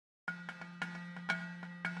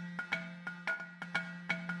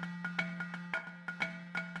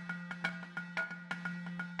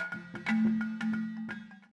Good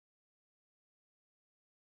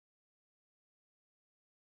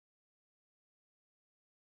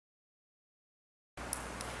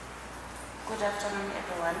afternoon,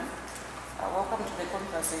 everyone. Welcome to the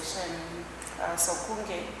conversation,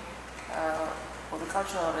 Sokunge, on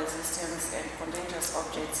cultural resistance and contentious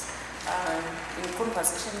objects. In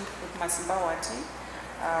conversation with Masimba Hwati,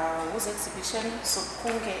 whose exhibition,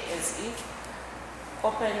 Sokunge as If,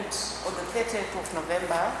 opened on the 30th of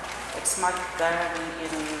November at Smart Gallery in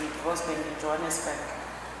Rosebank in Johannesburg.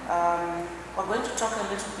 We're going to talk a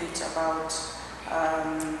little bit about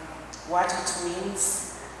what it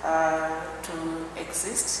means to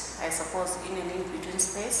exist, I suppose, in an in-between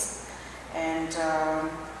space, and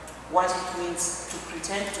what it means to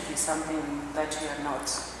pretend to be something that you are not.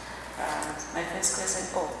 My first question,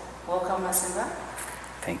 welcome Masimba.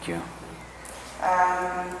 Thank you.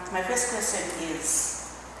 My first question is,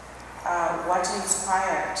 what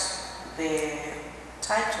inspired the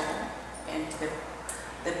title and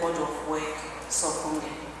the body of work,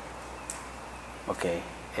 Sokunge? Okay.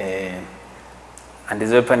 And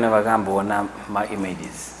this open my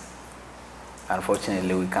images.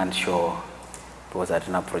 Unfortunately, we can't show because I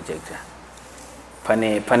don't have projector.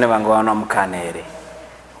 Pane vangoana mkanere.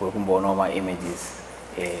 We kumbono my images.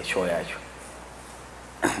 Show yacho.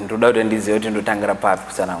 Ndoda kuti ndizive kuti ndotangira papi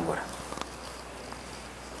kusanangura.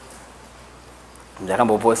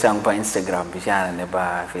 Ndakamboposta yangu pa Instagram pichana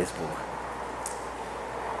nepa Facebook.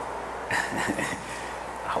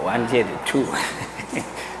 1 2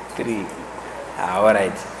 3. All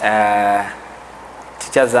right.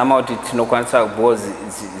 Tichazama kuti tinokwanisa because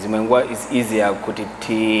zimwe is easier kuti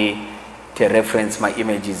ti reference my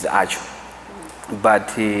images acho.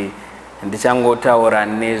 But ndichangotaura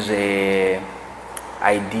nezve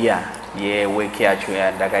idea ye work yacho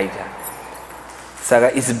yandakaita.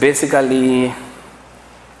 Saka it's basically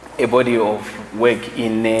a body of work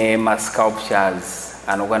in my sculptures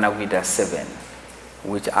anokwana kuita 7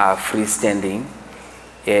 which are freestanding.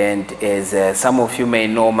 And as some of you may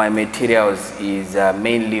know, my materials is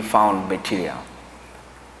mainly found material.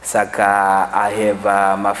 Saka I have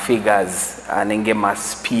my figures and my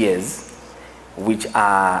spears, which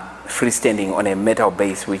are freestanding on a metal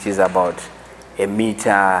base, which is about 1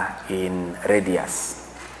 meter in radius.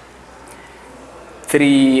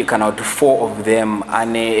 3 to 4 of them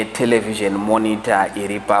on a television monitor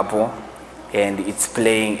iripapo, and it's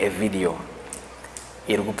playing a video.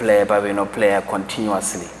 It will play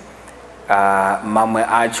continuously. Mamwe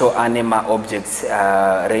acho anima objects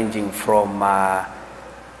ranging from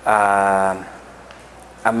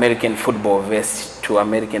American football vests to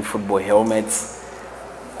American football helmets,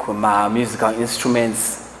 musical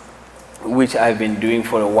instruments, which I've been doing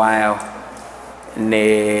for a while.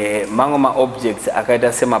 Ne mangoma objects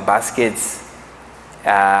akaita sema baskets,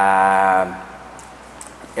 a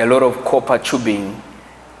lot of copper tubing.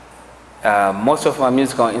 Most of my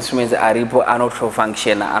musical instruments are anoto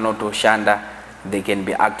function, anoto shanda. They can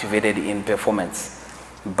be activated in performance.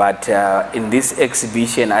 But in this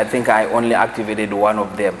exhibition, I think I only activated one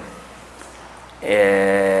of them.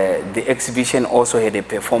 The exhibition also had a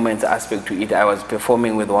performance aspect to it. I was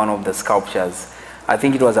performing with one of the sculptures. I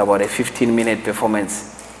think it was about a 15-minute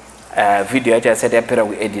performance. Video I said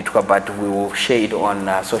we edit, but we will share it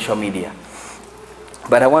on social media.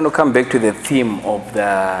 But I want to come back to the theme of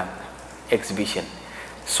the exhibition,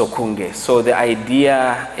 Sokunge. So the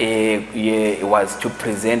idea was to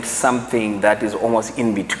present something that is almost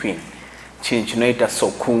in between. Chinchineta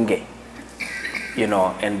Sokunge,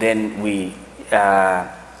 and then we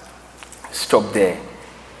stop there.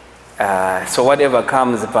 So whatever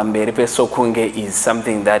comes, Pamberipe Sokunge is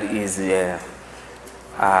something that is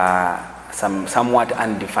somewhat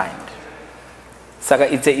undefined. Saka,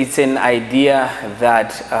 it's an idea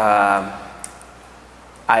that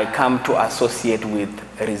I come to associate with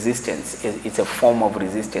resistance. It's a form of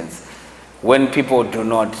resistance. When people do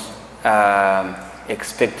not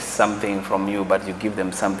expect something from you, but you give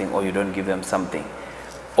them something or you don't give them something.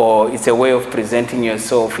 Or it's a way of presenting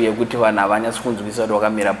yourself,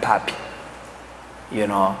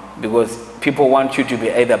 because people want you to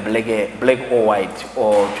be either black or white,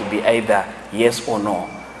 or to be either yes or no.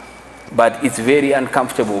 But it's very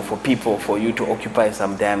uncomfortable for people, for you to occupy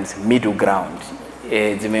sometimes middle ground.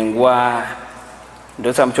 Zimengwa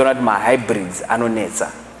ndo samchona ma hybrids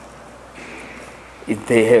anonetsa.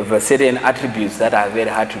 They have certain attributes that are very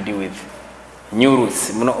hard to deal with.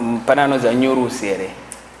 Neurus, panano za neurus here.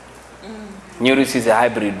 Neurus is a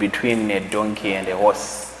hybrid between a donkey and a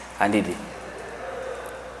horse. And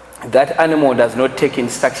that animal does not take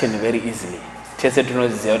instruction very easily. Chese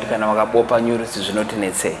tunoziya kuti kana wakabopa neurus zvinoti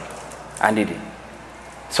netse. And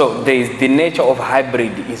So there is the nature of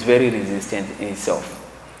hybrid is very resistant in itself.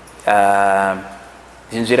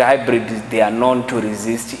 Ginger hybrids, they are known to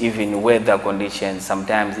resist even weather conditions,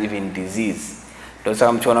 sometimes even disease. Those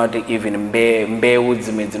are not even mbeu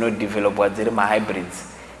dzimwe develop what they are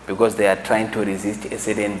hybrids because they are trying to resist a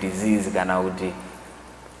certain disease kana kuti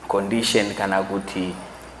condition kana kuti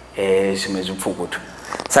zvimwe zvipfukuto.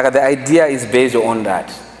 So the idea is based on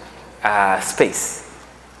that space.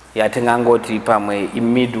 Yatingangoti pamwe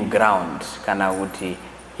in middle ground kana kuti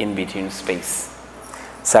in between space.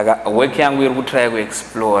 Saka work yangu iri kutry to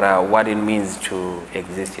explore what it means to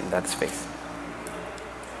exist in that space.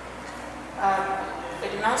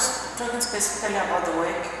 Now talking specifically about the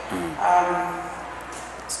work,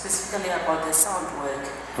 specifically about the sound work,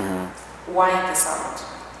 why the sound?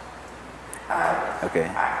 Okay.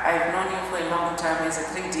 I've known you for a long time as a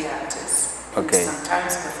 3D artist, okay. and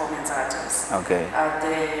sometimes performance artist. Okay.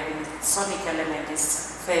 The sonic element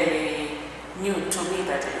is fairly new to me,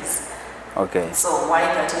 that is. Okay. So why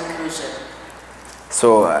that inclusion?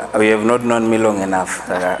 So we have not known me long enough,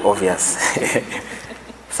 obvious.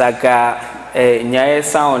 Saka nyaye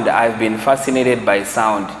sound, I've been fascinated by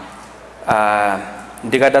sound.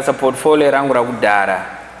 Ndikatasa portfolio rangu rakudhara,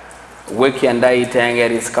 work yandaita yanga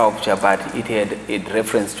iri sculpture, but it had a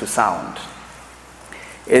reference to sound.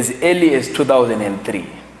 As early as 2003.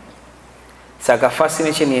 Saka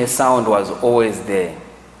fascination in sound was always there.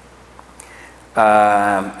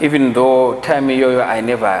 Even though time yoyo I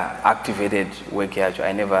never activated work yacho,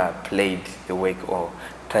 I never played the work or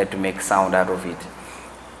tried to make sound out of it.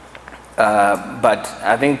 But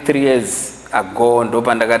I think 3 years ago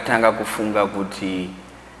ndopa ndakatanga kufunga kuti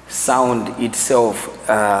sound itself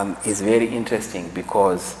is very interesting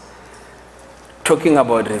because talking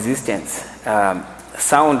about resistance,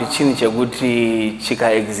 sound chini chekuti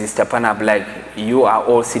chika exista panapa, like you are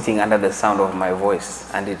all sitting under the sound of my voice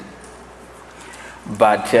and it.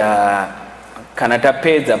 But kanata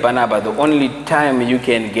pedza panapa, the only time you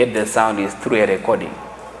can get the sound is through a recording.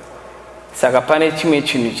 Saka pane chimwe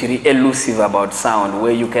chinhu chiri elusive about sound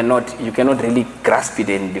where you cannot really grasp it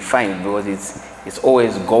and define it because it's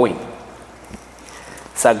always going.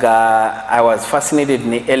 Saka I was fascinated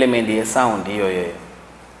in the element of sound here.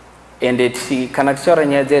 And kana tichitaura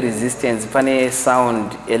nyaya dzeresistance pane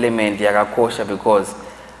sound element yakakosha because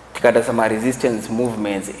tikata some resistance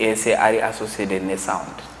movements ese are associated with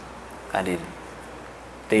sound. And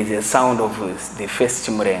there is a sound of the first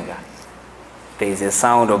chimurenga. There is a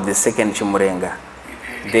sound of the second chimurenga.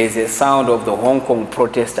 There is a sound of the Hong Kong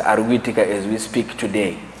protest Arwitika as we speak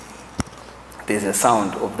today. There is a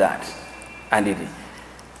sound of that. And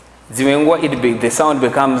the sound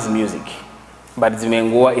becomes music. But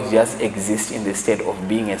Zimengua, it just exists in the state of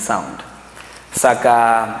being a sound.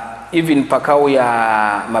 Saka, even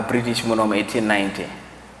Pakauya, my British Monom 1890,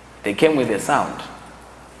 they came with a sound.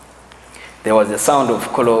 There was a sound of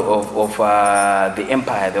the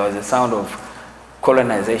empire. There was a sound of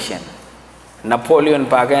colonization. Napoleon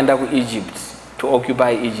pakaenda to Egypt to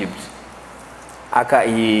occupy Egypt.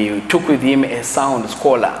 He took with him a sound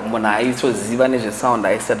scholar. It was Zivanese sound.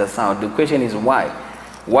 I said a sound. The question is why?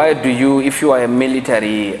 Why do you, if you are a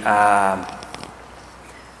military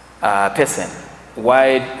person,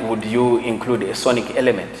 why would you include a sonic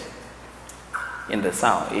element in the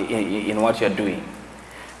sound, in what you're doing?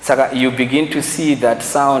 So you begin to see that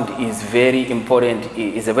sound is very important,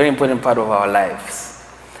 is a very important part of our lives.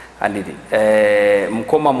 And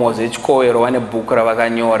mkoma mozechikoero wane book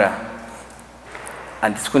ravakanyora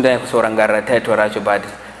and sikunda kusorangarira title racho, but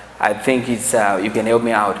I think it's you can help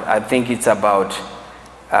me out. I think it's about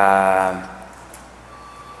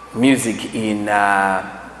music in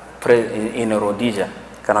Rhodesia,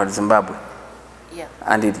 kana Zimbabwe. Yeah.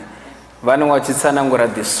 And vanowachitsanangura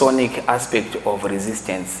the sonic aspect of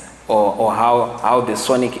resistance, or how the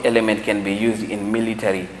sonic element can be used in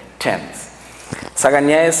military terms. Saka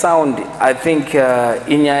nyaya sound, I think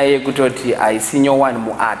inyaya yekutoti aisinyo one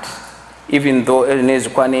mu art, even though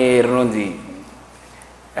nezikwane rinonzi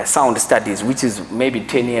sound studies, which is maybe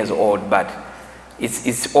 10 years old, but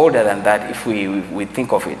it's older than that if we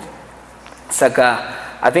think of it.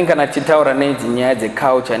 Saka, I think anachitaura nyaya the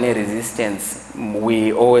culture and resistance,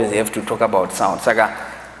 we always have to talk about sound. Saka,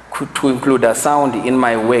 to include a sound in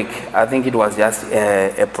my work, I think it was just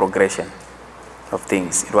a progression of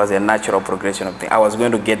things. It was a natural progression of things. I was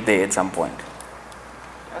going to get there at some point.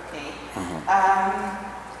 Okay.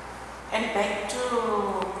 And back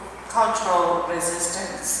to cultural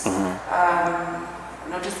resistance.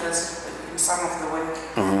 Notice that in some of the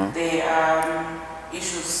work, there are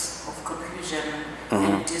issues of confusion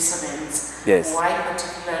and dissonance. Yes. Why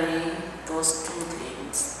particularly those two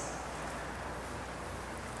things?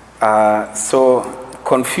 So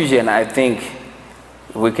confusion, I think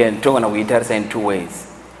we can talk on it in two ways.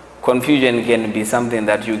 Confusion can be something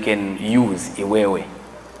that you can use iwewe,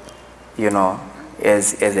 you know,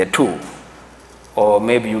 as a tool, or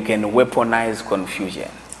maybe you can weaponize confusion.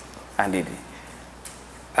 And it.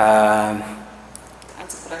 And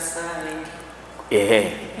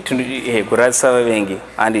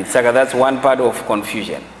it's like that's one part of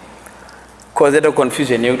confusion. Because that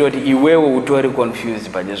confusion, you don't iwewe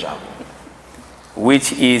confused by the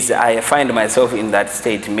which is, I find myself in that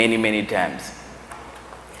state many times.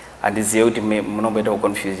 And it's no better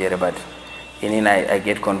confused here, but I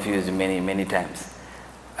get confused many times.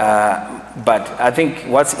 But I think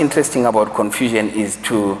what's interesting about confusion is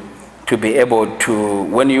to be able to,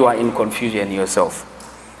 when you are in confusion yourself,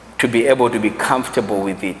 to be able to be comfortable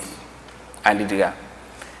with it,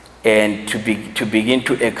 and to begin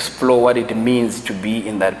to explore what it means to be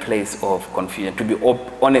in that place of confusion, to be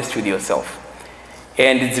honest with yourself.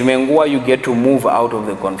 And Zimengua, you get to move out of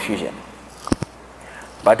the confusion.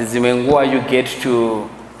 But Zimengua, you get to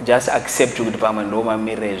just accept it.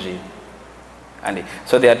 And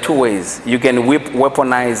so there are two ways. You can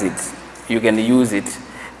weaponize it, you can use it,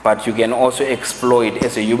 but you can also explore it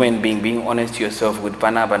as a human being honest to yourself with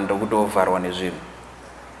Panab and Dogudo.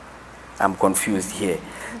 I'm confused here.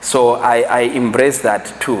 So I embrace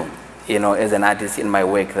that too, as an artist in my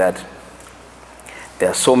work, that there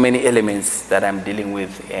are so many elements that I'm dealing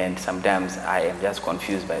with, and sometimes I am just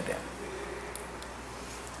confused by them.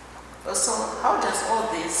 So how does all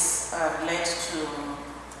this relate to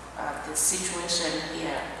the situation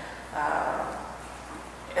here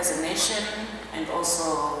as a nation, and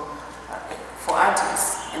also for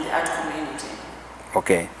artists in the art community?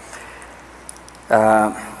 Okay.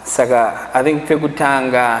 Saka, I think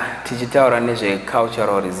Pekutanga tichitaura nezve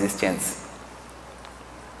cultural resistance.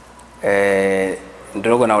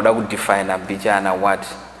 Ndogo na uda define abijana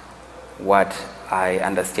what I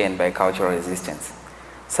understand by cultural resistance.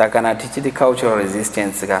 Saka na tichiti cultural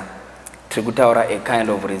resistance ka trikutaura a kind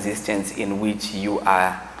of resistance in which you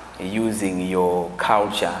are using your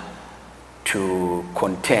culture to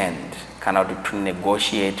contend, to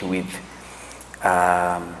negotiate with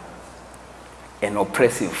an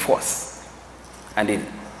oppressive force. And it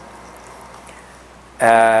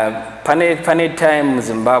pane time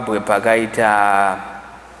Zimbabwe pakaita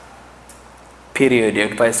period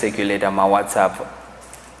yekupa circulator ma WhatsApp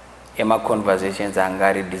ema conversations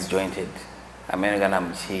angari disjointed amene kana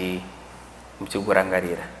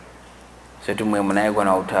mchikurangarira so tumwe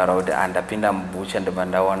munaigona kutaura kuti andapinda mubucha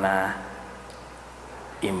ndabandaona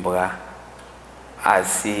imbwa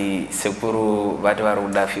asi sekuru vati vari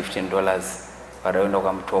kuda $15 varaenda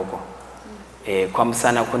kwa mutoko. Kwa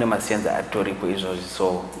msana kune masenza atori kwa izvozvi,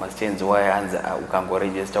 so masenza wayanza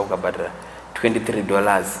ukangoregister ukabhadhara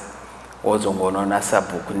 $23 wozongoona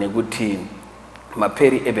sabhuku, nekuti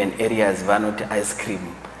maperi urban areas vanoti ice cream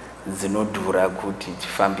dzinodhura kuti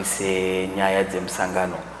tifambise nyaya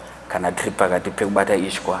dzemusangano kana tiri pakati pekubata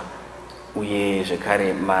ishwa, uye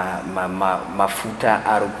zvekare mafuta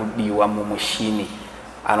ari kudiwa mumushini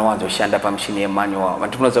anowanzoshanda pamushini yemanual.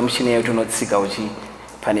 Vantunoza mushini yetu unotsika uchi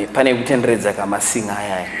pane kutenderedza kamasinga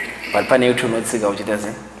ayaya, but pane yetu unotsika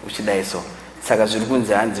uchidai so. Saka zviri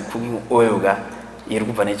kunzi hanzi cooking oil ka iri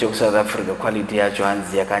kubva necheku South Africa, quality yacho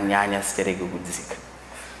hanzi yakanyanya sitereke kudzika.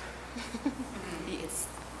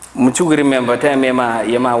 Muchiku remember time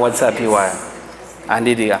yema WhatsApp iwayo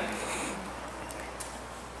handidika.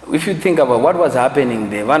 If you think about what was happening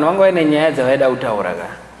there, vanhu vanga vaine nyaya dzavaida kutaura ka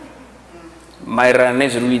maererano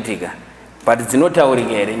nezviri kuitika, but dzinotaurika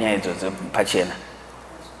here nyaya idzodzo pachena?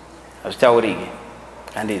 Hazvitaurike,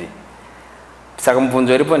 handidi. Saka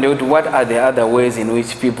mubvunzo iripo ndekuti what are the other ways in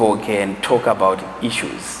which people can talk about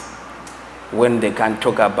issues when they can't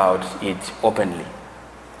talk about it openly?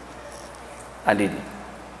 Handidi.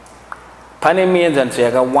 Pane mienzaniso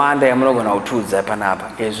yakawanda yamunogona kutiudza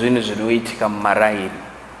panapa ezvinhu zviri kuitika mumaraini,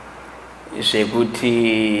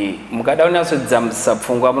 zvekuti mukada kunyatsodzamusa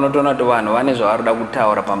pfungwa munotoona kuti vanhu vane zvavarikuda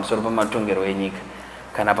kutaura pamusoro pematongero enyika,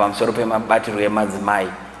 kana pamusoro pemabatiro emadzimai,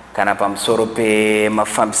 kana pamusoro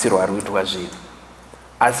pemafambisiro ari kuitwa zvinhu,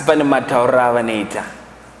 asi pane matauriro avanoita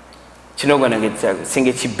chinogona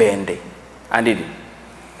senge chibhende, handidi.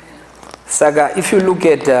 Saka if you look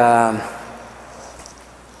at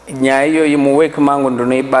nyaya iyoyi muwork mangu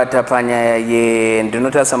ndinoibata panyaya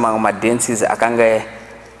ndinotarisa mamwe madances akanga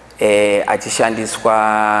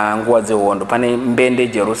achishandiswa nguva dzehondo. Pane Mbende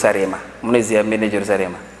Jerusalema, munoziva Mbende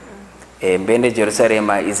Jerusalema? Mbende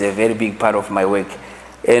Jerusalema is a very big part of my work.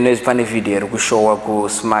 Pane video iri kushowa ku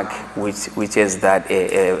SMAC which is that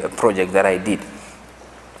a project that I did.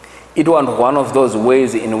 it was one of those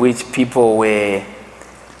ways in which people were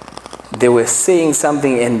saying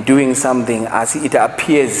something and doing something as it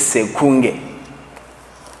appears sekunge.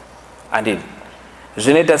 And it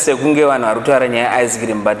zvinoita sekunge vanhu vari kutaura nyaya ice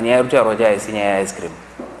cream, but nyaya kutaura kuti haisi nyaya ice cream.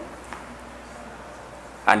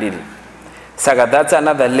 And it saka that's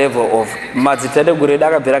another level of madzitateguru edu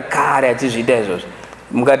akabvira kare achizviita izvozvo.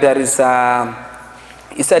 Mukatarisa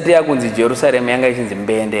isati yakunzi Jerusalem yanga ichinzi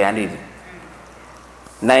mbende. Handiti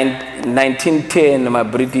 1910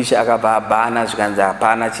 maBritish akabva abhana zvikanzi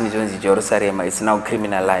hapana chinhu chinonzi Jerusalem, it's now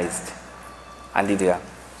criminalized. Handiti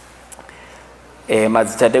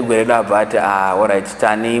madzitateguru edu abva ati alright,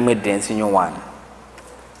 tane imwe dance nyowani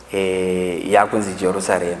yakunzi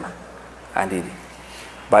Jerusalem. Handiti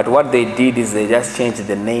but what they did is they just changed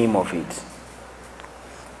the name of it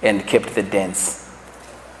and kept the dance.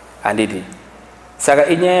 Handiti saka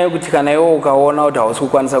inyaya yekuti kana iwe ukaona kuti hausi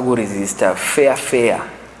kukwanisa kuresista fair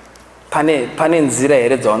pane nzira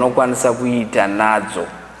here dzaunokwanisa kuita nadzo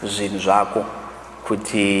zvinhu zvako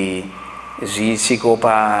kuti zvisvikewo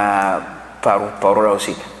paruda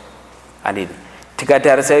kusvika. Handiti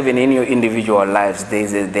tikatarisa even in your individual lives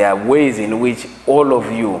there are ways in which all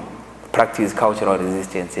of you practice cultural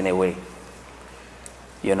resistance in a way,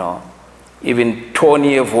 you know, even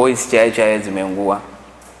tone yevoice chaiyo dzimwe nguva.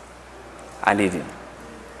 Handiti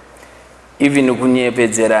even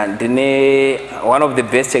kunyepedzera ndine one of the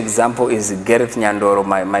best example is Gareth Nyandoro,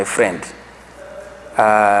 my friend.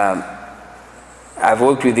 I've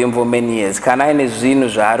worked with him for many years. Kana aine zvinhu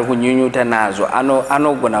zvaari kunyunyuta nazvo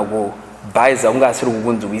anogona kubhaiza kunge asiri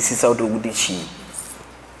kukunzwisisa kuti uri kuti chii.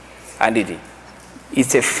 Handiti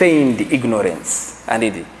it's a feigned ignorance.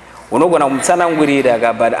 Handiti unogona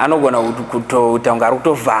kumutsanangurira but anogona kutoita kunge ari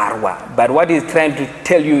kutovharwa, but what he's trying to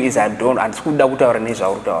tell you is handisi kuda kutaura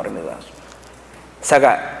nezvauri kutaura nezvazvo.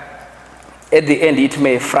 Saka at the end it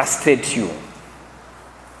may frustrate you.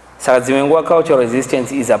 Saka dzimwe nguva cultural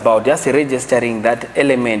resistance is about just registering that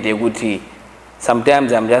element yekuti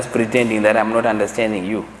sometimes I'm just pretending that I'm not understanding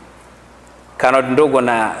you. Kana kuti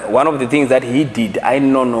ndogona one of the things that he did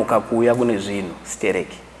ainonoka kuuya kune zvinhu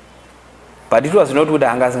stereki, but it was not kuti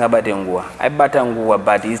anga asingabate nguva, aibata nguva,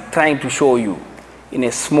 but he's trying to show you in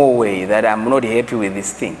a small way that I'm not happy with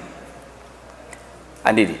this thing.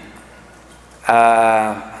 Handiti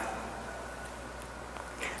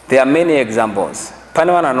there are many examples.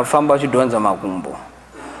 Pane vanhu vanofamba vachidhonza makumbo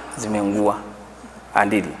dzimwe nguva.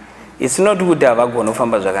 Handiti it's not kuti havagona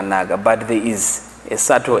kufamba zvakanaka, but there is a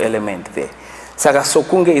subtle element there. Saka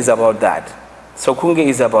sokunge is about that. Sokunge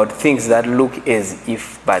is about things that look as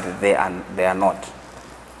if, but they are not.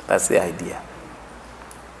 That's the idea.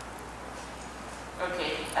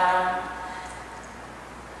 Okay.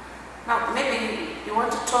 Now maybe you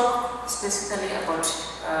want to talk specifically about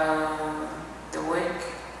the work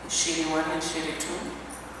Shiri 1 and Shiri 2.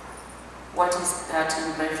 What is that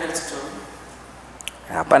in reference to?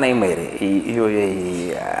 Hapana imwere iyo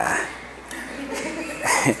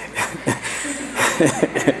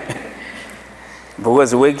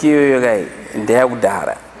because work iyoyo kai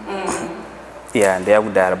ndeyakudhara. Yeah,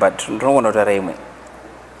 ndeyakudhara, but ndinogona kutaura imwe.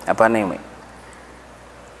 Hapana imwe. I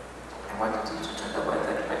wanted you to talk about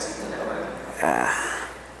that particular one.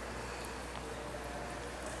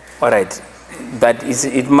 All right, but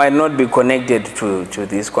it might not be connected to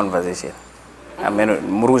this conversation. I mean,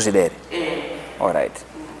 muruzidere. All right.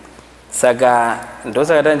 Saka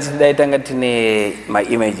ndosaka tanchidaitanga tine my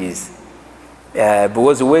images.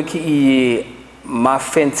 Because work ma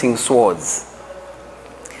fencing swords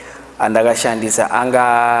and akashandisa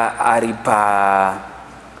anga ari pa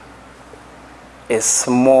a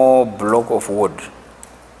small block of wood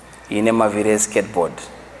ine mavhiri skateboard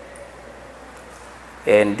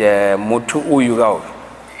and mutu uyu kawo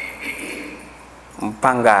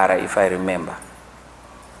mpangara, if I remember,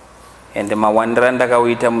 and mawandira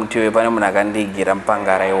ndakauita muti uyu pane munhu akandigira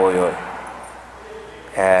mpangara iwoyo.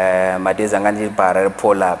 Madezi anga ndiri paHarare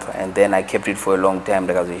pull up, and then I kept it for a long time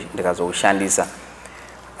ndikazoushandisa.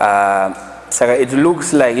 Saka it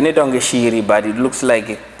looks like inoita kunge shiri, but it looks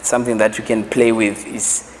like something that you can play with.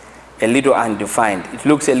 Is a little undefined. It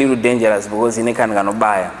looks a little dangerous because ine kanhu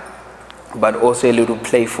kanobaya, but also a little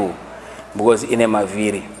playful because ine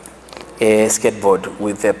mavhiri a skateboard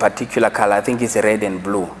with a particular color. I think it's red and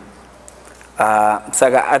blue.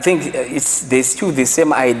 Saka I think there's still the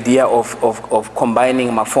same idea of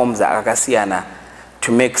combining my forms akasiyana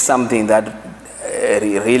to make something that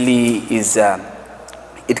really is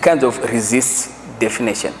it kind of resists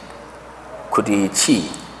definition. Kuti chi,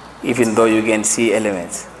 even though you can see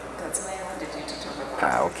elements. That's why I wanted you to talk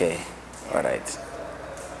about. Okay. All right.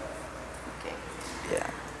 Okay. Yeah.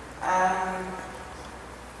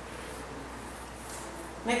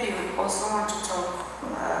 maybe we also want to talk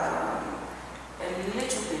a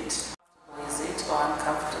little bit. Is it or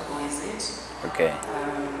uncomfortable? Is it? Okay.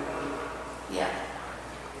 Yeah.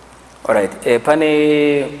 All right.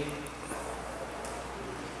 Pane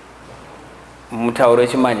mutauro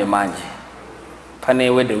chimanje manje. Pane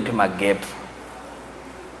wede uti magap.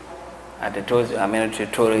 At the toes, I mean,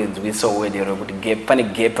 tutorials we saw where they were gap.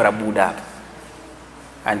 Pane gap rabuda.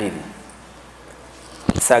 And it.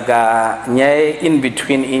 Saga nyae in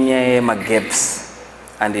between inyae magaps.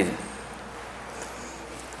 And it.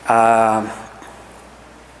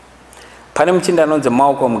 Pane mchinda anonze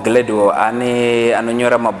Malcolm Gladwell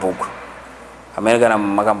anonyora mabhuku America na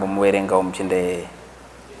makambo muwerenga mchinde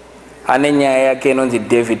ane nyaya yake inonzi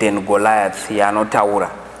David and Goliath yaanotaura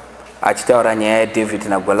achitaura nyaya ya David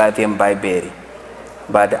na Goliath yemuBhaibheri,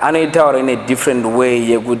 but anoitaura in a different way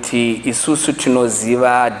yekuti isusu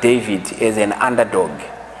tinoziva David as an underdog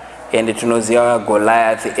and tinoziva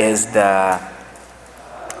Goliath as the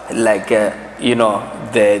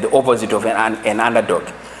the opposite of an underdog.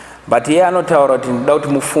 But here anotaura kuti ndoda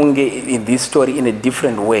kuti mufunge in this story in a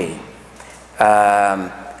different way.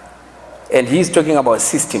 And he's talking about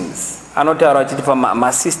systems. Anotaura kuti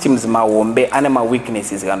ma systems mahombe ane ma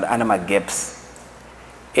weaknesses and ane ma gaps.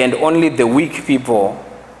 And only the weak people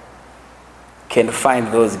can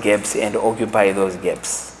find those gaps and occupy those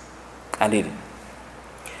gaps. And it.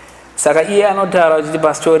 Saka iye anotaura kuti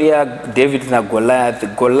pa story ya David na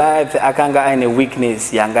Goliath akanga ane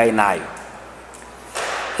weakness yanga inayo.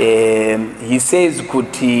 He says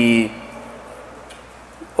kuti,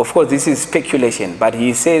 of course this is speculation, but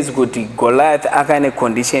he says kuti Goliath akane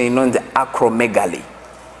condition inonzi acromegaly.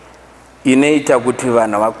 Inoita kuti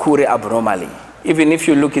vanhu vakure abnormally. Even if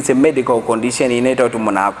you look, it's a medical condition, inoita kuti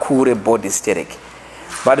munhu akure body static.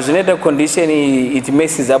 But zvinoita condition, it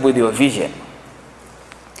messes up with your vision.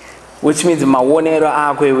 Which means maonero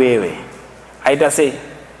ako iwewe aita sei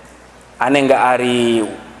anenge ari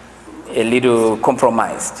a little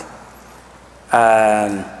compromised.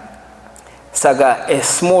 Saka a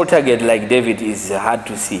small target like David is hard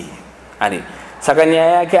to see. And saka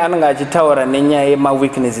nyaya yake anenge achitaura nenyaya yema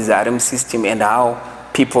weaknesses ari system and how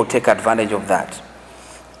people take advantage of that.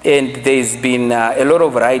 And there's been a lot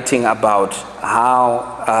of writing about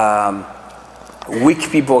how weak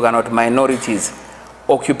people cannot minorities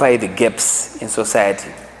occupy the gaps in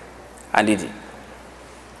society. And it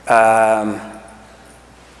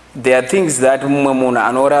there are things that munhu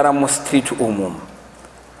anorara mu street umu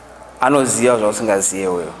anoziva zvausingazive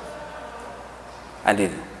wewe. And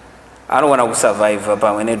it anogona kusurvive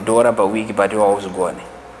pamwe nedhora per week but hauzigone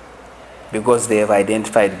because they have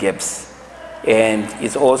identified gaps. And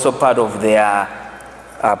it's also part of their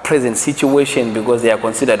present situation because they are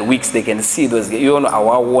considered weak. They can see those gaps. You know,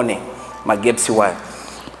 awaone magaps iwayo.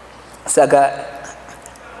 Saka,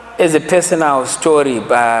 as a personal story,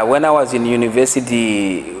 when I was in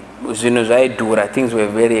university, things were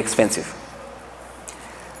very expensive.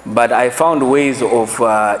 But I found ways of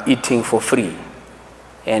eating for free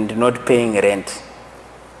and not paying rent.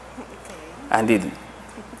 And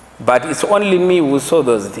but it's only me who saw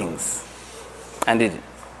those things. And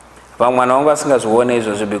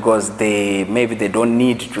because maybe they don't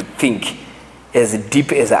need to think as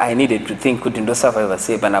deep as I needed to think kuti ndo survive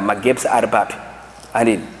say but my gaps are papi.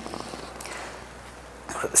 And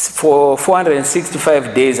for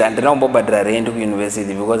 465 days and now mbobadira rent ku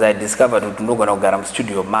university because I discovered kuti ndogona kugara mu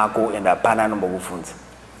studio mako and apana nombokufunza.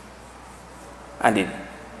 And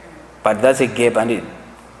but that's a gap. And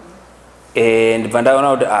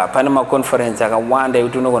pandaona kuti pane ma conference akawanda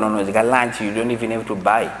ekuti unogona kunodya lunch you don't even have to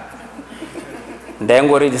buy.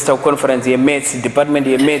 Ndaingo register conference ye maths department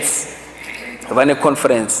ye maths vane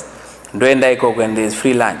conference ndoenda ikoko and there's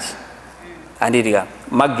free lunch. And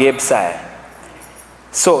gaps are.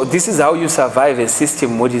 So this is how you survive a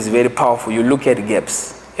system which is very powerful. You look at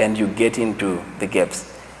gaps and you get into the gaps.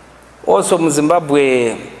 Also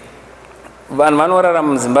muZimbabwe vanhu vanorara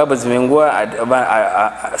muZimbabwe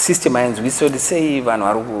dzimwenguva system hainzwisisa sei vanhu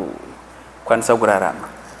vari kukwanisa kurarama.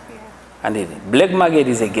 And black market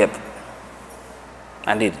is a gap.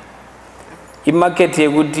 And market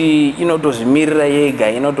yekuti inotozvimirira yega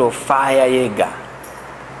inotofaya yega.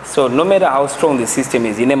 So no matter how strong the system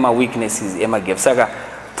is, ine ma weaknesses ema gaps. Saka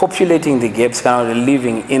populating the gaps, kind of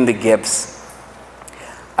living in the gaps,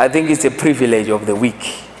 I think it's a privilege of the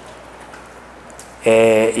weak.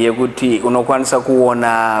 Yekuti unokwanisa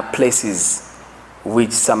kuona places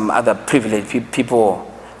which some other privileged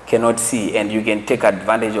people cannot see, and you can take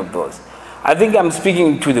advantage of those. I think I'm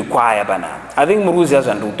speaking to the choir bana. I think Muruzi has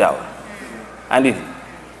to do. And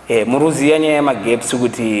Muruzi yanya ma gaps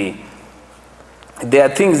kuti there are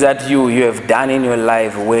things that you have done in your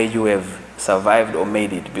life where you have survived or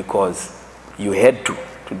made it because you had to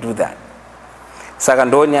do that. Saka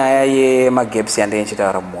ndo nyaya yemagaps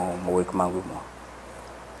yandinchitaura muwork mangu imo.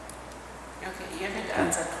 Okay, you haven't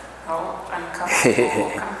answered how uncomfortable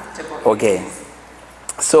or comfortable Okay. it is.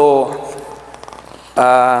 So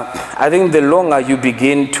I think the longer you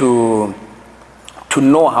begin to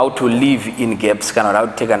know how to live in gaps, kind of how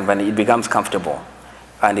to take advantage, it becomes comfortable.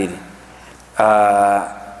 And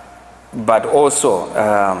but also,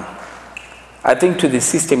 I think to the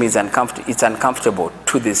system it's uncomfortable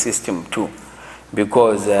to the system too,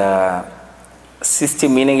 because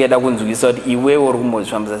system inengeda kunzwisa kuti iwe uri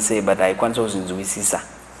kumozvifambisa sei but haikwanisa kuzvinzwisisa.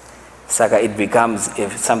 Saka it becomes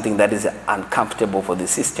something that is uncomfortable for the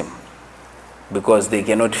system because they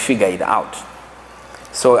cannot figure it out.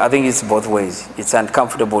 So I think it's both ways. It's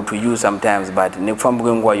uncomfortable to you sometimes, but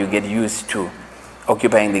you get used to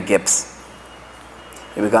occupying the gaps.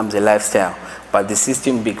 It becomes a lifestyle, but the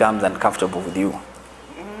system becomes uncomfortable with you.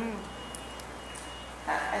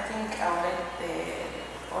 I think I'll let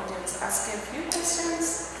the audience ask a few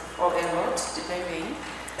questions, or a lot, depending.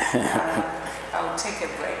 I'll take a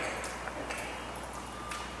break. Okay.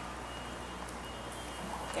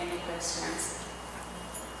 Any questions?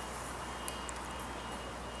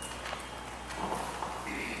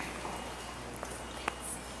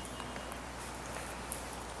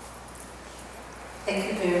 Thank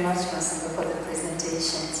you very much, Masimba, for the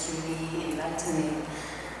presentation. It's really enlightening.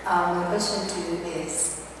 My question to you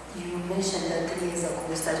is, you mentioned that 3 years ago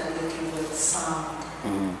you started working with sound,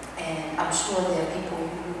 and I'm sure there are people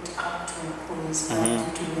you looked up to who inspired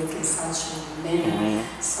you to work in such a manner.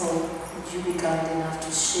 So would you be kind enough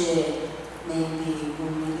to share maybe who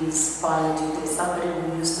really inspired you? There's somebody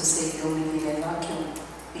who used to say, you don't live in a vacuum.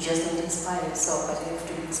 You just don't inspire yourself, but you have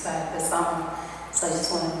to be inspired by someone. So I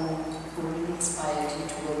just want to know who really inspired you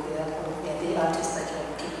to work with that, or the artists that you're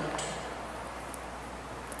looking up to.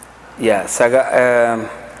 Yeah, Saga,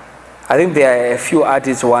 I think there are a few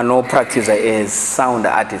artists who are no practice as sound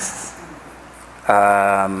artists.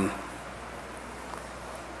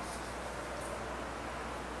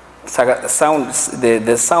 Saga,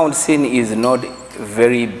 the sound scene is not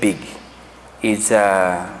very big. It's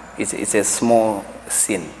a small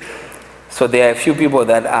scene. So there are a few people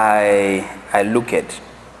that I look at.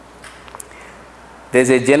 There's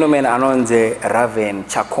a gentleman anonze Raven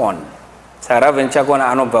Chacon. So Raven Chacon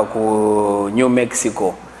anobva ku New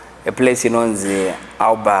Mexico, a place inonzi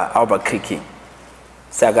Albuquerque.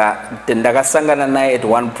 Saka ndakasangana naye at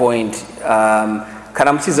one point.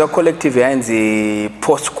 Kana mchizo collective yanzi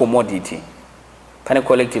post commodity. Pane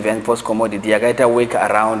collective yanzi post commodity yakaita work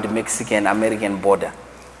around Mexican American border.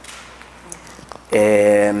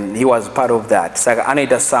 He was part of that. Saka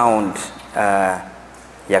anoita sound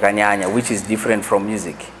yakanyanya, which is different from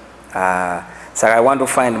music. So I want to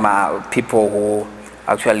find my people who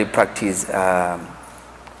actually practice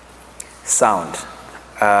sound.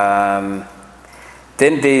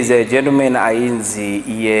 Then there is a gentleman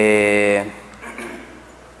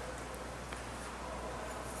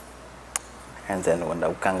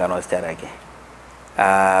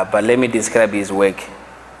but let me describe his work.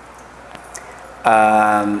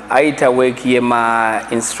 Aita work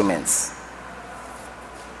yema instruments,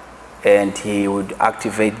 and he would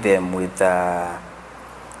activate them with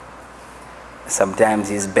sometimes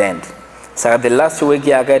his band. So the last work he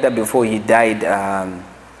did before he died,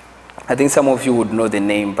 I think some of you would know the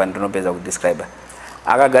name, but don't know would describe it.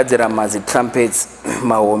 Agagadzera mazi trumpets,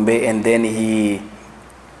 mahombe, and then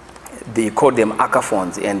they called them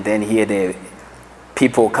acaphones, and then he had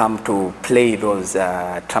people come to play those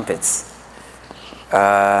trumpets.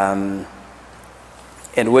 And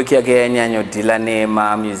work here again, dealer name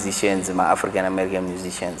musicians, African American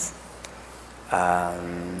musicians.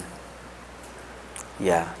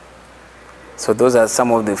 Yeah. So those are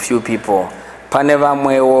some of the few people. Paneva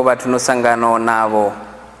mwewo batunosangano navo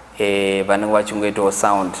vanenge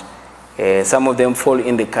sound. Some of them fall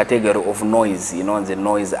in the category of noise, you know, the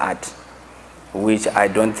noise art, which I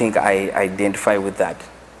don't think I identify with that,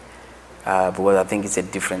 because I think it's a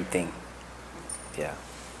different thing. Yeah.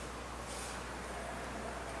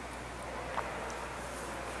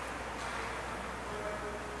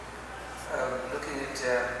 Looking at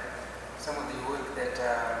some of the work that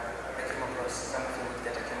I came across, some of the work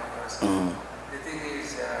that I came across, the thing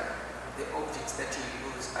is, the objects that you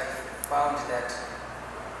use, I found that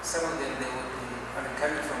some of them, they would be, I mean,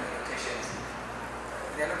 coming from the locations,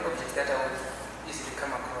 they are not objects that I would easily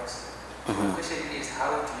come across. The question is,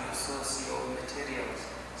 how do you source your materials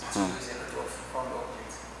to use a lot of found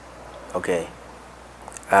objects? Okay.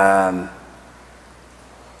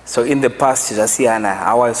 So in the past,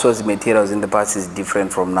 our source materials in the past is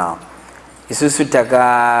different from now. We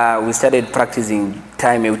started practicing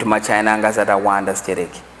time with China and Wanda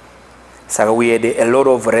Sterek. So we had a lot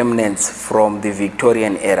of remnants from the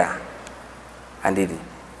Victorian era. And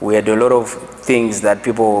we had a lot of things that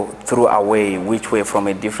people threw away, which were from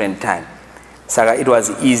a different time. So it was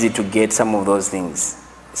easy to get some of those things.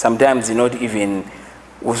 Sometimes not even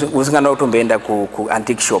usingana utombeenda ku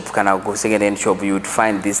antique shop kana ku second hand shop, you would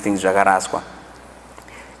find these things zvakaraswa.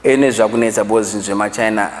 Ene zvakunetsa because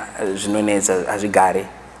zvemachina zvinonetsa hazvigare.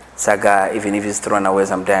 Saka even if it's thrown away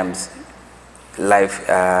sometimes, life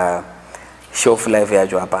shelf life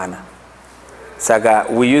yacho hapana. Saka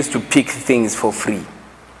we used to pick things for free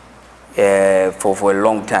for a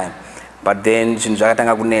long time. But then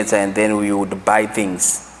zvakatanga kunetsa and then we would buy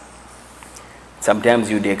things. Sometimes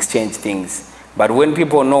you would exchange things. But when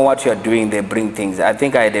people know what you are doing, they bring things. I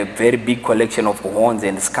think I had a very big collection of horns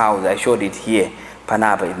and skulls. I showed it here,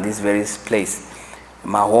 Panapa, in this very place.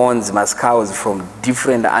 My horns, my skulls from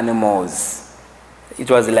different animals. It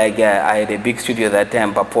was like I had a big studio at that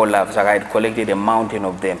time, Papola, so I had collected a mountain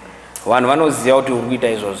of them. One was out to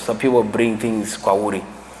Urita, some people bring things Kwauri.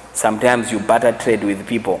 Sometimes you barter trade with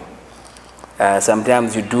people.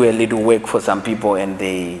 Sometimes you do a little work for some people and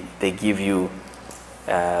they give you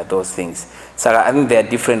those things. So I think there are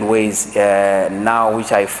different ways now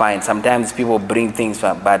which I find. Sometimes people bring things,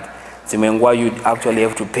 but you actually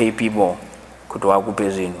have to pay people.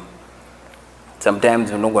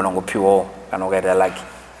 Sometimes you're not going to pure and get a lucky.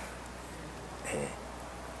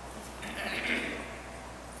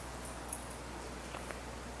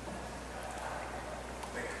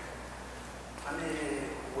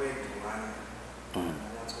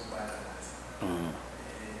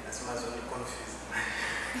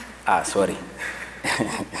 Ah, sorry.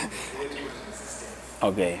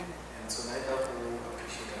 Okay.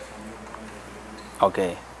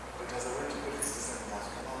 Okay.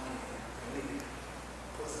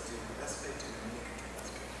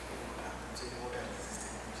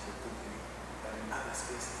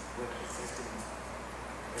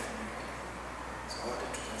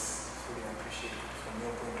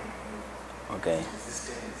 Okay.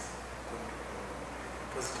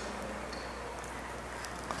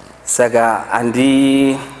 Saka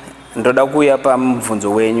ndoda kuya pa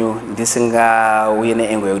mvunzo wenyu ndisingauye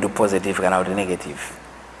neengwe yekuti positive kana kuti negative.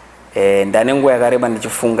 Ndane nguva yakareba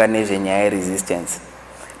ndichifunga nezvenyaya yeresistance.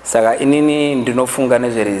 Saka inini ndinofunga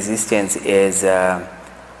nezveresistance as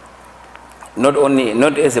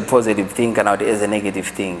not as a positive thing kana kuti as a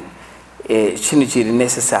negative thing. Chinhu chiri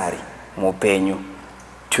necessary muupenyu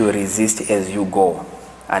to resist as you go.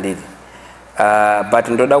 But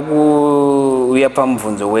ndoda kuya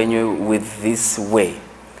pamvunzo wenyu with this way.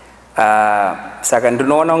 Saka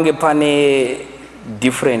ndinoona unge pane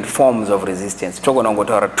different forms of resistance. Togona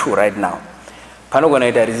ngotaura two right now. Panogona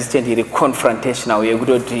ita resistance iri confrontational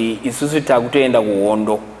yekutoti isusu takutoenda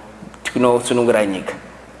kuhondo tinosunungura nyika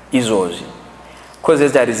izvozvi. Cause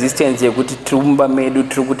ita resistance yekuti tirumba medu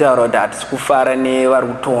tiri kutaura kuti hatisi kufara nevari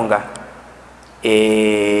kutonga.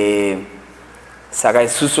 Saka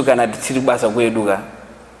isusu kana tichiri basa kweduka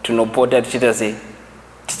tinopota tichita sei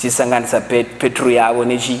tichisanganisa petrol yavo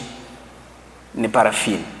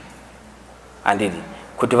neparaffin. Handiti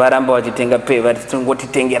kuti varamba vachitenga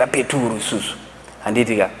tingotitengera petrol isusu.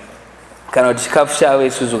 Handitika kana kuti chikafu chavo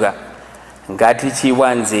isusu ka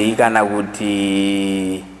ngatichiwanzei kana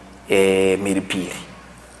kuti mhiripiri.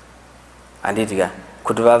 Handitika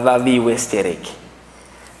kuti vavaviwe stereki.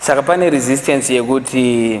 Saka pane resistance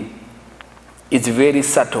yekuti it's very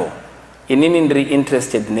subtle. Inini ndiri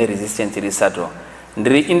interested ne resistance iri subtle.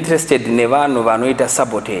 Ndiri interested nevanhu vanoita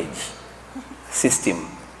sabotage system.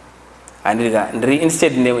 Ndiri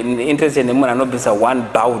interested nemunhu anobvisa one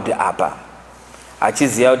bowed apa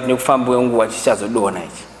achiziva kuti nekufamba nguva chichazodona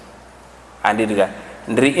ichi.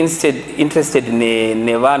 Ndiri interested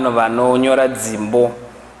nevanhu vanonyora dzimbo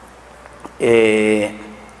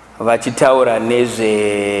vachitaura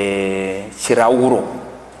nezvechirauro.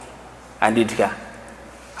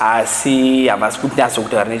 Asi havasi kunyatso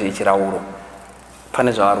kutaura nezvechirauro.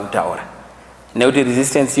 Pane zvavari kutaura. Nekuti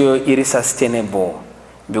resistance iyo iri sustainable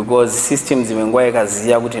because systems imwenguva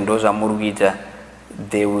yakaziva kuti ndo zvamuri kuita,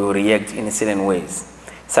 they will react in certain ways.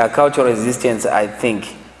 So cultural resistance, I think,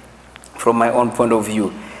 from my own point of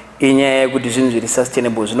view, inyaya yekuti zvinhu zviri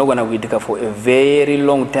sustainable zvinogona kuitika for a very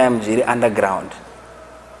long time zviri underground.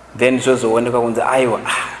 Then zvozooneka kunzi aiwa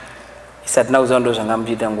isatina kuziva ndo zvanga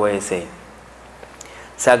muchiita nguva yese.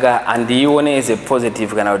 Saka handiione as a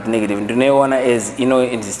positive kana kuti negative. Ndinoiona as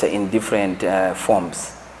inoexista in different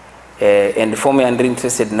forms. and for me I'm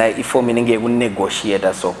interested na for me ninge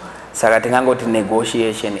negotiate so saka tingangoti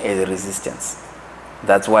negotiation as resistance.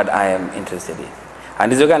 That's what I am interested in.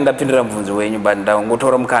 And izoka ndapindira mvunzo wenyu but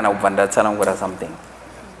ndangotora mukana kubva ndatsanangura something.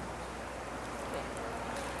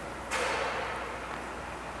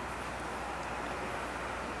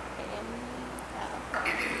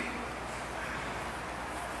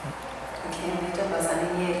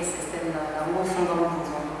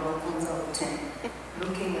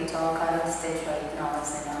 Looking at our current state right now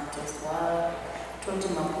as an artist, what kind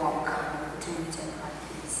of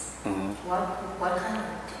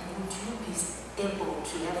would you be able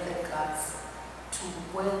to have the guts to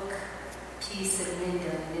work peace and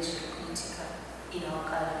national politica in our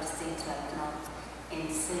current state right now and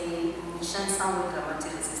say we shall sound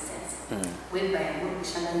dramatic resistance whereby we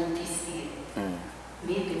shall have peace here.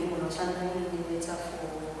 Maybe we will shall have the better for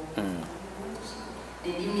the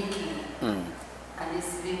mimicry. And this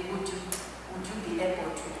way, would you be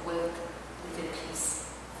able to work with a peace?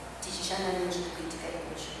 Tishishana nje kupitika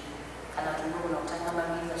ikoshi. Kana tunoko na kutanga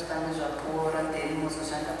mamiza shikana za pora, teri mozo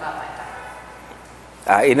shanga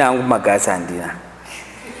papa. Ina angu magasa andina.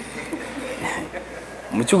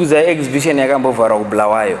 Mchukuza exhibition yakambovara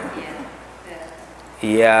kublawayo.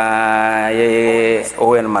 Ya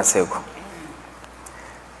Owen Maseko.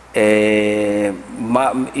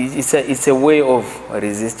 It's a way of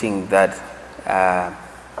resisting that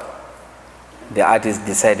the artist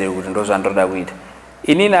decided kuti ndozvandoda kuita.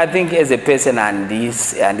 Inini I think as a person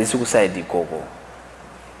handisi kusaidi ikoko.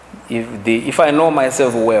 If I know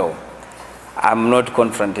myself well, I'm not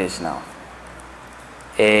confrontational.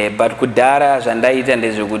 But kudhara zvandaita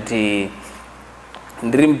ndezvekuti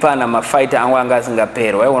ndiri mpana mafight angu anga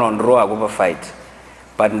asingaperi waigona kundirowa kupa fight.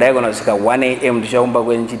 But ndaigona kusvika 1 AM ndichaumba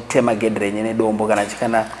kwendichitema gedrenye nedombo kana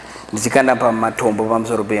ndichikanda pamatombo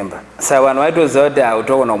pamusoro pemba. Saka vanhu vaitoziva kuti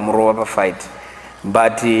hautogona kumurowa pafight.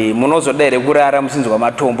 But munozoda here kurara muchinzwa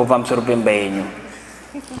matombo pamusoro pemba yenyu.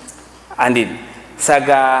 Andini.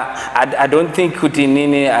 Saka I don't think kuti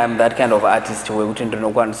nini I'm that kind of artist wekuti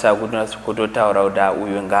ndinokwanisa kutotaura kuti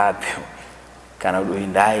uyu ngaapiwe kana kuti uyu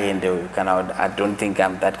ndaende uyu kana I don't think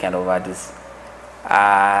I'm that kind of artist.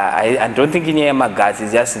 I don't think inyaya yemagasi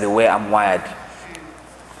is just the way I'm wired.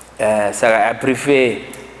 Saka I prefer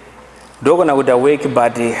ndogona kuita work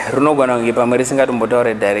but rinogona kunge pamwe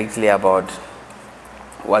risingatombotaure directly about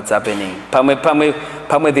what's happening.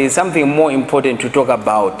 Pamwe there is something more important to talk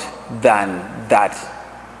about than that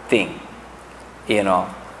thing, you know.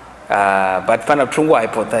 But pana tungu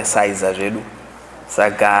hypothesize zvedu.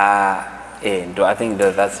 Saka I think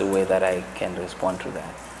that's the way that I can respond to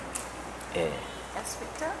that. Yes,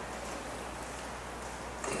 Victor?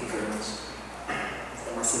 Thank you very much.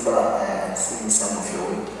 Masimba, I have seen some of your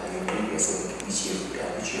work, your previous work, which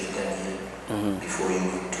you've done here before you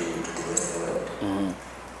went to the Western world.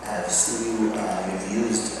 I've seen you've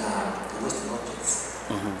used the Western objects.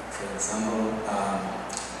 For example,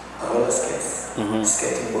 roller skates,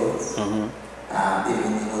 skating boards,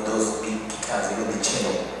 even those big guitars, the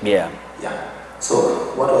cello. Yeah. Yeah. So,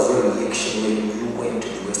 what was your reaction when you went to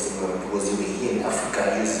the Western world? Because you were here in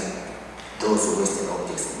Africa using those Western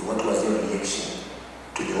objects. What was your reaction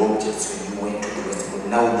to the objects when you went to the Western world?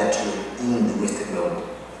 Now that you're in the Western world.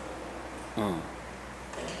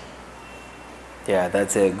 Thank you. Yeah,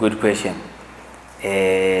 that's a good question.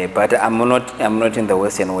 But I'm not in the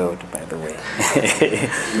Western world, by the way.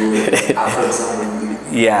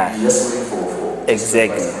 Yeah. You're just waiting for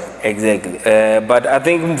Exactly. But I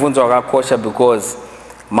think mvunzo wakakosha because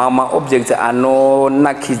mama objects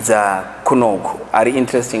anonakidza kunoku ari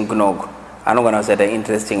interesting kunoku anogona kusaita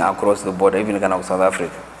interesting across the border even kana ku South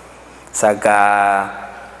Africa. Saka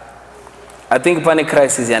I think pane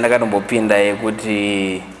crisis yandakatombopinda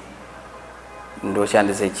yekuti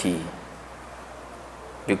ndoshandise chii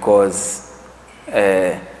because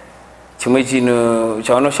chimwe chinhu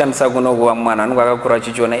chaunoshandisa kunokuva mwana anenge akakura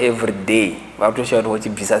chichiona every day vakutoshaura kuti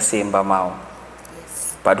wachibvisa semba mawo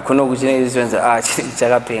but kunoku chinenge chichionza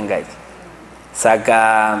chakapenga ichi.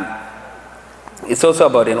 Saka it's also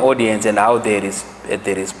about an audience and how they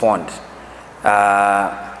respond.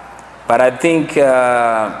 But I think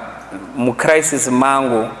mucrisis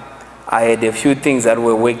mangu I had a few things that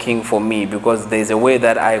were working for me because there's a way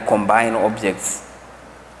that I combine objects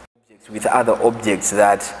with other objects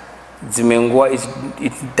that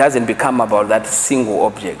it doesn't become about that single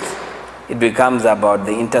object. It becomes about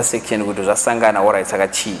the intersection with zvasangana ora saka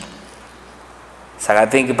chi. Saka I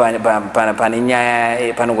think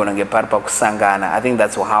paninyaya panogona kunge pari pakusangana. I think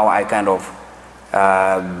that's how I kind of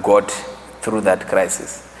got through that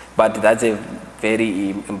crisis. But that's a very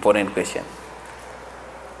important question.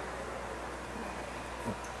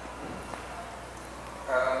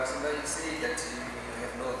 Masimba, you say that you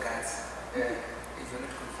have no guts, if you're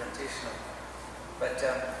not confrontational. But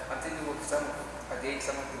I'm thinking of some of the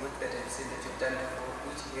work that I've seen that you've done before,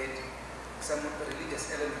 which had some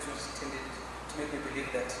religious elements which tended to make me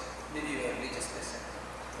believe that maybe you're a religious person.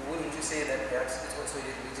 Wouldn't you say that perhaps it's also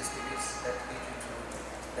your religious beliefs that lead you to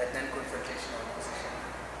that non-confrontational position?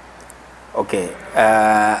 Okay,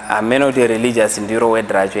 I'm not a religious ndiro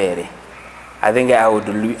wedrajwere. I think I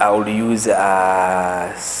would use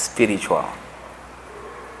spiritual.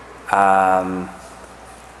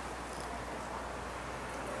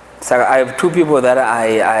 So I have two people that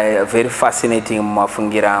I are very fascinating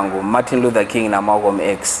mafungirangu, Martin Luther King na Malcolm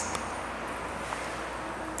X.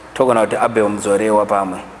 Talking about Abe Mzorewa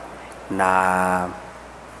pamwe na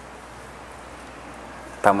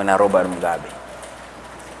Robert Mugabe.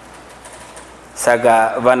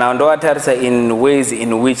 Saga vanaondoa in ways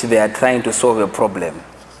in which they are trying to solve a problem.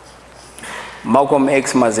 Malcolm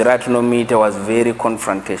X Maserati no meter was very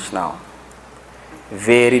confrontational,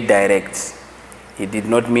 very direct. He did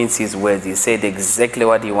not mince his words. He said exactly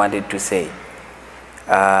what he wanted to say.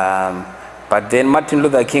 But then Martin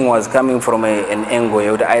Luther King was coming from an angle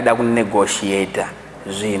of either negotiator,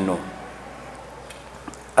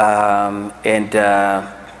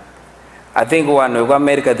 I think when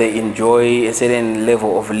America they enjoy a certain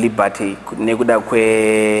level of liberty,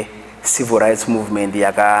 civil rights movement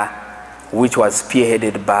which was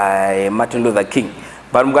spearheaded by Martin Luther King.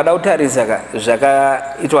 But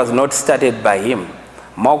it was not started by him.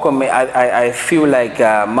 Malcolm, I feel like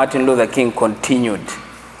Martin Luther King continued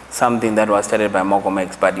something that was started by Malcolm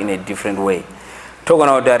X, but in a different way. Talking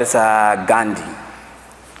about there is Gandhi.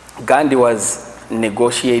 Gandhi was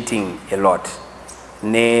negotiating a lot.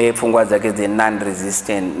 Ne fungwa zake the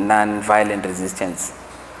non-violent resistance.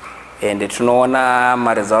 And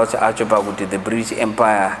tunaona results acho pakuti the British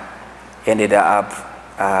Empire ended up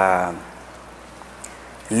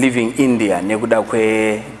leaving India nekuda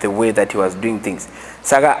kwe the way that he was doing things.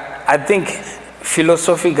 Saka I think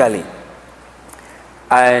philosophically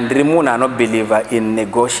and Rimuna not believer in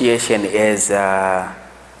negotiation as a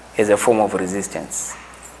form of resistance.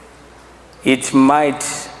 It might,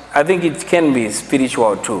 I think it can be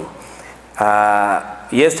spiritual too.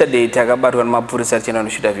 Yesterday, Tagabat when Mapuri searching on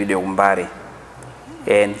shoot a video Umbari,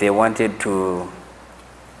 and they wanted to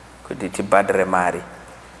Remari.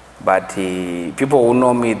 But people who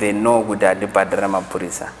know me, they know good at the Badrama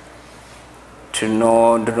Purisa. To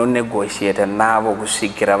know, don't negotiate and now go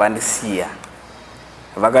seek Ravandia.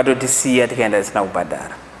 Vagato to see at the end as now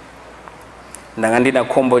Badara. Nangandina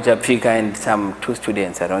combo Japika and some 2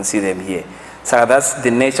 students, I don't see them here. So that's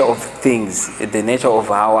the nature of things, the nature of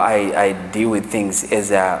how I deal with things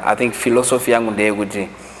as I think philosophy I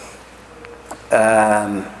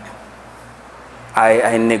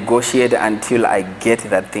negotiate until I get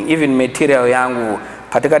that thing. Even material yangu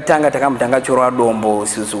patika tanga takamtanga chorwa dombo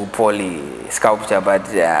susu poly sculpture, but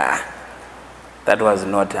that was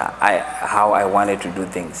not how I wanted to do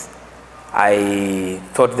things. I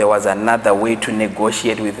thought there was another way to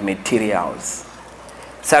negotiate with materials.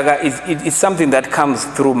 Saga, it's something that comes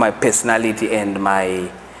through my personality and my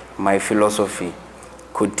philosophy.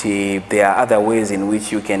 There are other ways in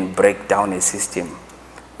which you can break down a system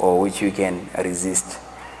or which you can resist.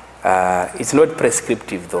 It's not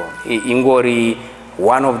prescriptive though. Ingori,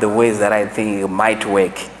 one of the ways that I think might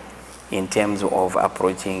work in terms of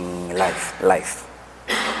approaching life.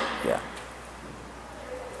 Yeah.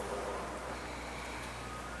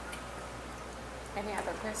 Any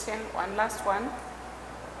other question? One last one.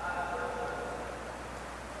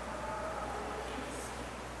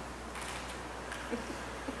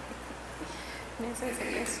 This is a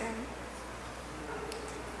question.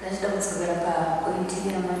 Let's talk about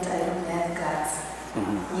continue what I don't have guts.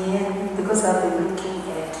 Yeah, because I've been looking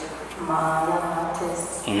at my young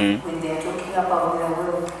artists when they're talking about their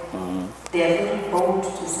work. They are very bold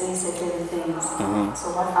to say certain things. So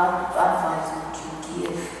what advice would you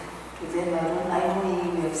give to them? I know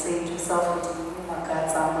you have said yourself that you have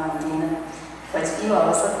guts, but you are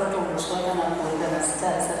also going to show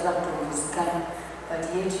but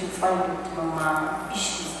yet you find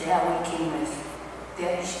issues they are working with.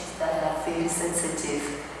 There are issues that are very sensitive,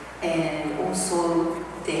 and also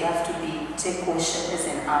they have to take caution as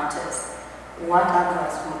an artist. What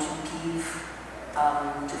advice would you give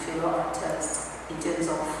to fellow artists in terms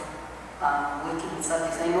of working with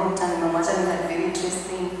subjects? I know Tani is very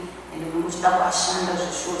interesting, and I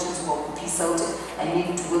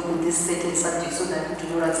need to work with this certain subject so that to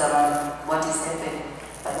know what is happening.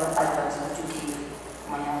 But what advice would you give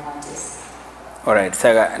my young artists? All right,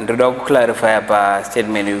 Saga, to clarify about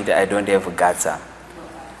statement I don't have guts.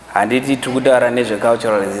 handiti tikutaura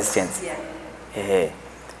nezvecultural resistance.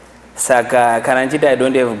 Saka kana nchiti I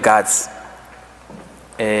don't have guts,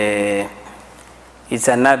 it's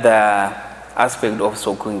another aspect of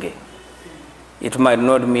Sokunge. It might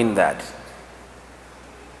not mean that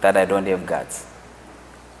I don't have guts.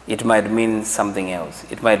 It might mean something else.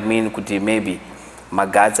 It might mean kuti maybe my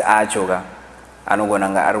guts achoka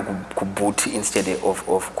anogonanga ari kuboot instead of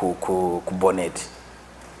kubonnet.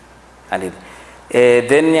 And it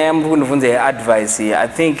then I'm going to advice here. I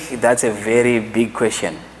think that's a very big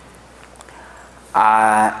question.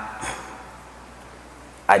 I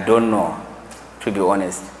don't know, to be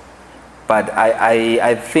honest, but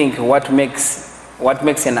I think what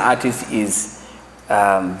makes an artist is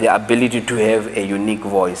the ability to have a unique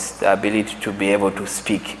voice, the ability to be able to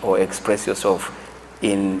speak or express yourself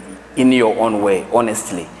in your own way,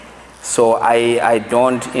 honestly. So I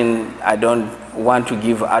don't want to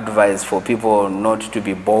give advice for people not to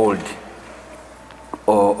be bold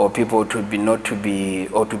or people to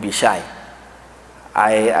be shy.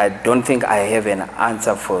 I don't think I have an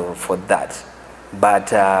answer for that.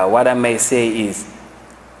 But what I may say is,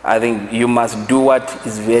 I think you must do what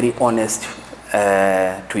is very honest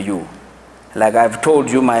to you. Like I've told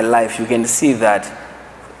you my life, you can see that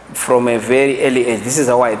from a very early age, this is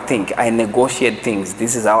how I think. I negotiate things.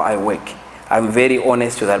 This is how I work. I'm very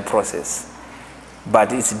honest to that process.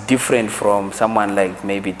 But it's different from someone like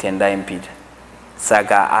maybe Tendai and Peter.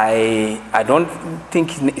 Saga, I don't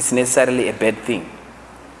think it's necessarily a bad thing.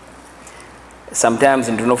 Sometimes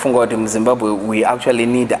in Zimbabwe, we actually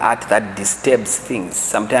need art that disturbs things.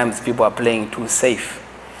 Sometimes people are playing too safe.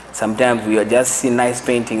 Sometimes we just see nice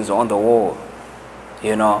paintings on the wall,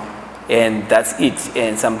 you know, and that's it.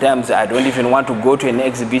 And sometimes I don't even want to go to an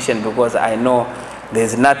exhibition because I know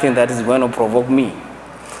there's nothing that is going to provoke me.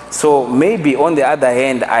 So maybe on the other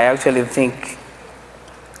hand, I actually think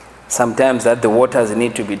sometimes that the waters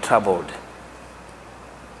need to be troubled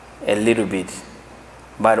a little bit,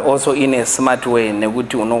 but also in a smart way. And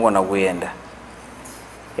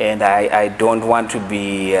I don't want to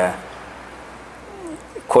be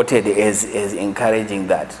quoted as encouraging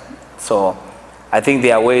that. So I think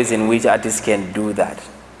there are ways in which artists can do that,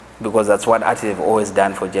 because that's what artists have always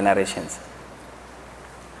done for generations.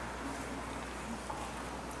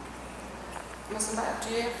 Masimba,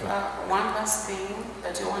 do you have one last thing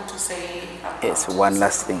that you want to say about? Yes, one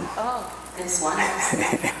last thing. Oh, there's one last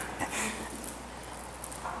thing.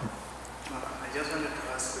 I just wanted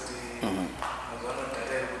to ask the are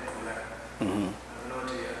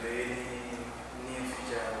there any near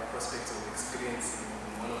future prospects of experiencing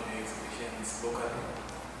one of the exhibitions locally?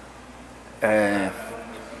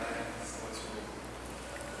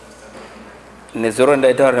 Nezoro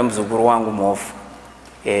ndaitaura muzukuru wangu muofu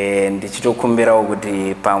ndichitokumbirawo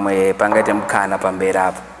kuti pamwe pangaite mukana pamberi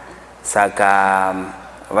apo. Saka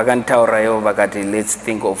vakanditaurirayo vakati let's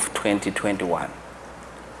think of 2021.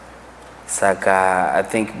 Saka I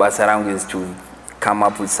think basa rangu is to come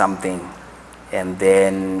up with something and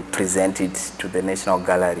then present it to the National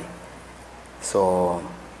Gallery. So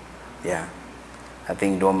yeah, I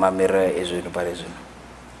think don't mamira ezvinhu pari zvino.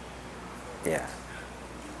 Yeah.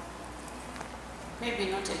 Maybe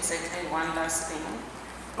not exactly one last thing.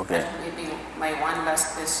 Okay. But maybe my one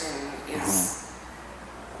last question is,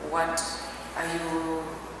 what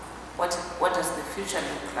does the future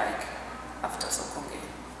look like after Sokunge?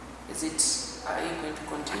 Are you going to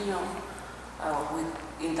continue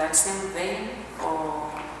in that same vein,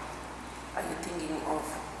 or are you thinking of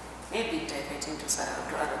maybe diverting to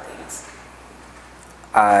other things?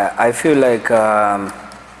 I feel like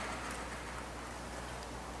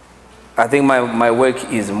I think my work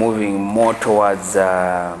is moving more towards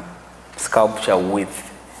sculpture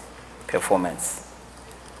with performance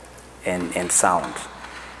and sound.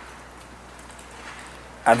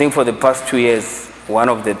 I think for the past 2 years, one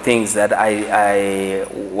of the things that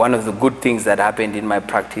one of the good things that happened in my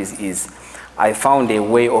practice is I found a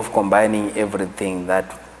way of combining everything that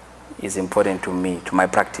is important to me, to my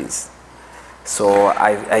practice. So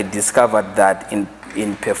I discovered that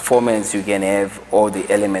in performance you can have all the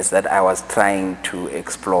elements that I was trying to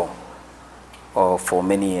explore for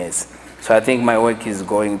many years. So I think my work is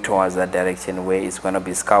going towards that direction, where it's going to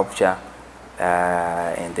be sculpture,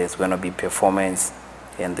 and there's going to be performance,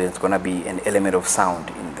 and there's going to be an element of sound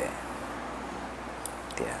in there.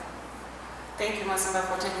 Yeah. Thank you, Masimba,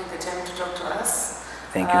 for taking the time to talk to us.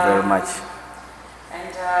 Thank you very much.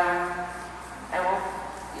 And I hope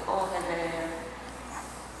you all have a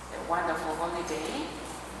wonderful holiday.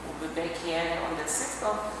 We'll be back here on the 6th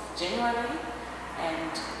of January,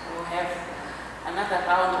 and we'll have another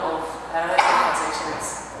round of Harare conversations.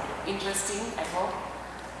 Interesting, I hope.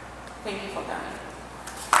 Thank you for coming.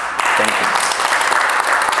 Thank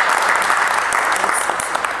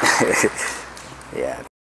you. Yeah.